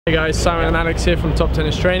Hey guys, Simon and Alex here from Top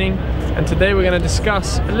Tennis Training, and today we're going to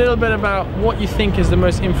discuss a little bit about what you think is the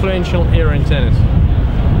most influential era in tennis.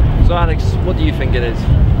 So Alex, what do you think it is?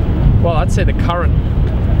 Well, I'd say the current,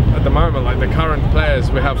 at the moment, like the current players,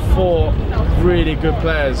 we have four really good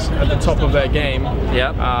players at the top of their game.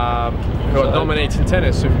 Yeah. Who are dominating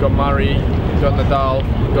tennis. We've got Murray, we've got Nadal,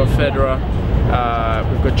 we've got Federer,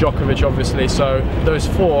 we've got Djokovic obviously, so those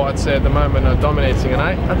four I'd say at the moment are dominating, and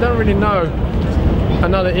I don't really know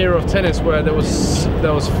another era of tennis where there was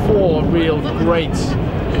four real greats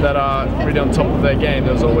that are really on top of their game.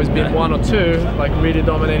 There's always been one or two like really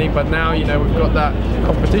dominating, but now, you know, we've got that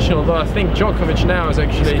competition. Although I think Djokovic now has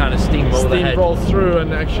actually kind of steamrolled through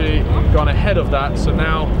and actually gone ahead of that. So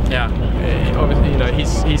now, obviously, you know,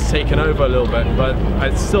 he's taken over a little bit. But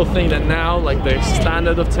I still think that now, like the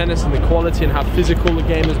standard of tennis and the quality and how physical the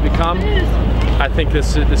game has become, I think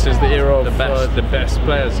this is the era of the best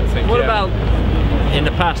players. I think. What about in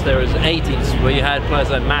the past? There was 80s where you had players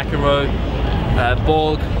like McEnroe,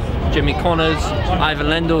 Borg, Jimmy Connors, Ivan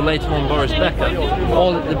Lendl, later on Boris Becker,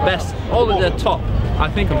 all at the best, all at the top. I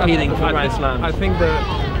think competing for Grand Slams. I think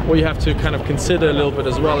that what you have to kind of consider a little bit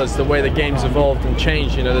as well is the way the game's evolved and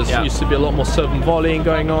changed. You know, there used to be a lot more serve and volleying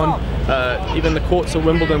going on. Even the courts at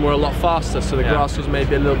Wimbledon were a lot faster, so the grass was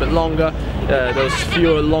maybe a little bit longer. There was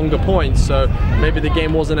fewer longer points, so maybe the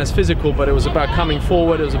game wasn't as physical, but it was about coming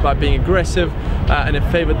forward, it was about being aggressive, and it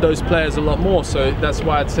favored those players a lot more. So that's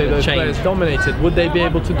why I'd say those players dominated. Would they be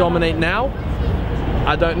able to dominate now?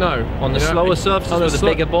 I don't know. On the slower surfaces with the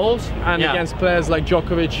bigger balls, and against players like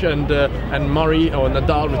Djokovic and Murray or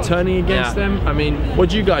Nadal returning against them. I mean, what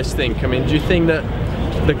do you guys think? I mean, do you think that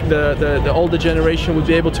the older generation would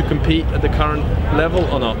be able to compete at the current level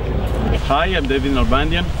or not? Hi, I'm David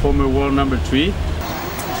Nalbandian, former world number 3.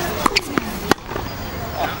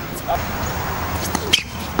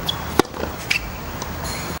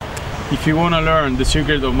 If you want to learn the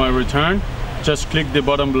secret of my return, just click the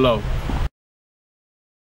button below.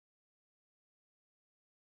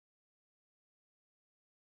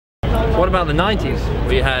 What about the 90s?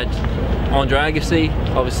 We had Andre Agassi,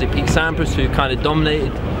 obviously Pete Sampras, who kind of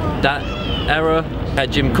dominated that era. You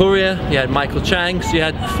had Jim Courier, you had Michael Chang, so you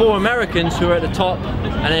had four Americans who were at the top,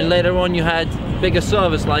 and then later on you had bigger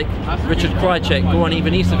servers like Richard Krajicek, Goran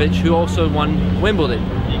Ivanisevic, who also won Wimbledon.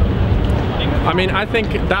 I mean, I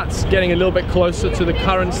think that's getting a little bit closer to the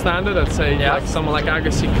current standard. I'd say like someone like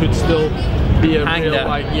Agassi could still be a real,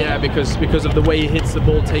 because of the way he hits the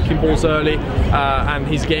ball, taking balls early, and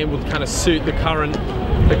his game would kind of suit the current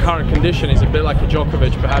condition. He's a bit like a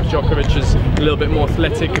Djokovic. Perhaps Djokovic is a little bit more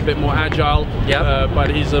athletic, a bit more agile,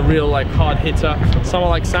 but he's a real like hard hitter.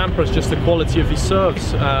 Someone like Sampras, just the quality of his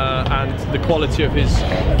serves and the quality of his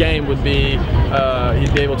game would be,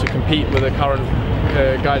 he'd be able to compete with the current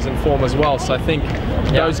guys in form as well. So I think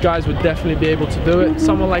those guys would definitely be able to do it.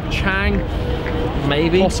 Someone like Chang,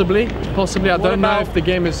 maybe, possibly. I don't know if the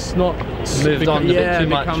game is not moved on a bit too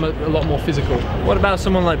much. Become a lot more physical. What about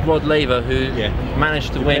someone like Rod Laver, who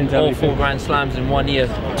managed to win all 4 Grand Slams in 1 year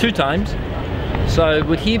 2 times? So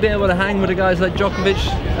would he be able to hang with the guys like Djokovic?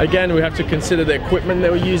 Again, we have to consider the equipment they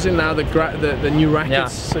were using. Now the new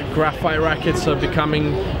rackets, graphite rackets are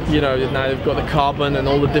becoming, you know, now they've got the carbon and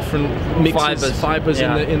all the different fibers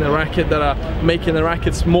in the racket that are making the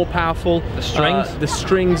rackets more powerful. The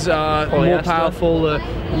strings are more powerful.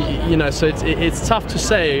 You know, so it's tough to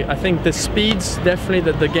say. I think the speeds definitely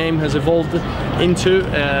that the game has evolved into,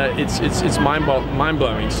 it's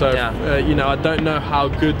mind-blowing. So you know, I don't know how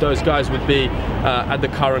good those guys would be at the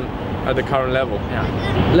current level.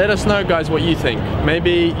 Let us know, guys, what you think.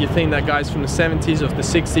 Maybe you think that guys from the 70s or the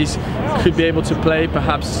 60s could be able to play.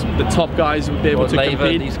 Perhaps the top guys would be able to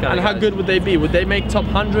compete. And how good would they be? Would they make top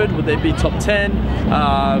 100? Would they be top 10?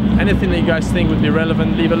 Anything that you guys think would be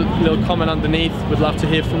relevant, leave a little comment underneath. We'd love to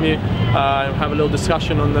hear from you and have a little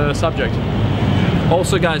discussion on the subject.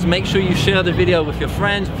 Also, guys, make sure you share the video with your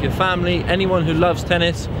friends, with your family, anyone who loves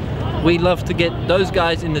tennis. We love to get those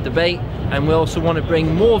guys in the debate, and we also want to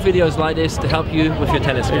bring more videos like this to help you with your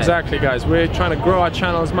tennis game. Exactly, guys. We're trying to grow our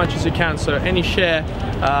channel as much as you can, so any share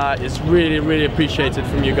is really appreciated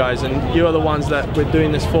from you guys, and you are the ones that we're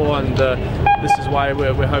doing this for, and this is why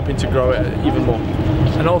we're hoping to grow it even more.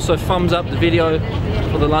 And also thumbs up the video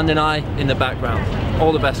for the London Eye in the background.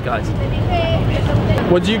 All the best, guys.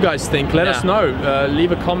 What do you guys think? Let us know.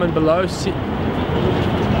 Leave a comment below. Sorry.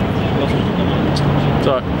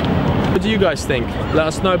 What do you guys think? Let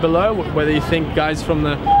us know below whether you think guys from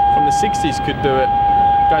the 60s could do it,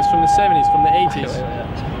 guys from the 70s, from the 80s.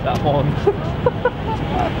 That one.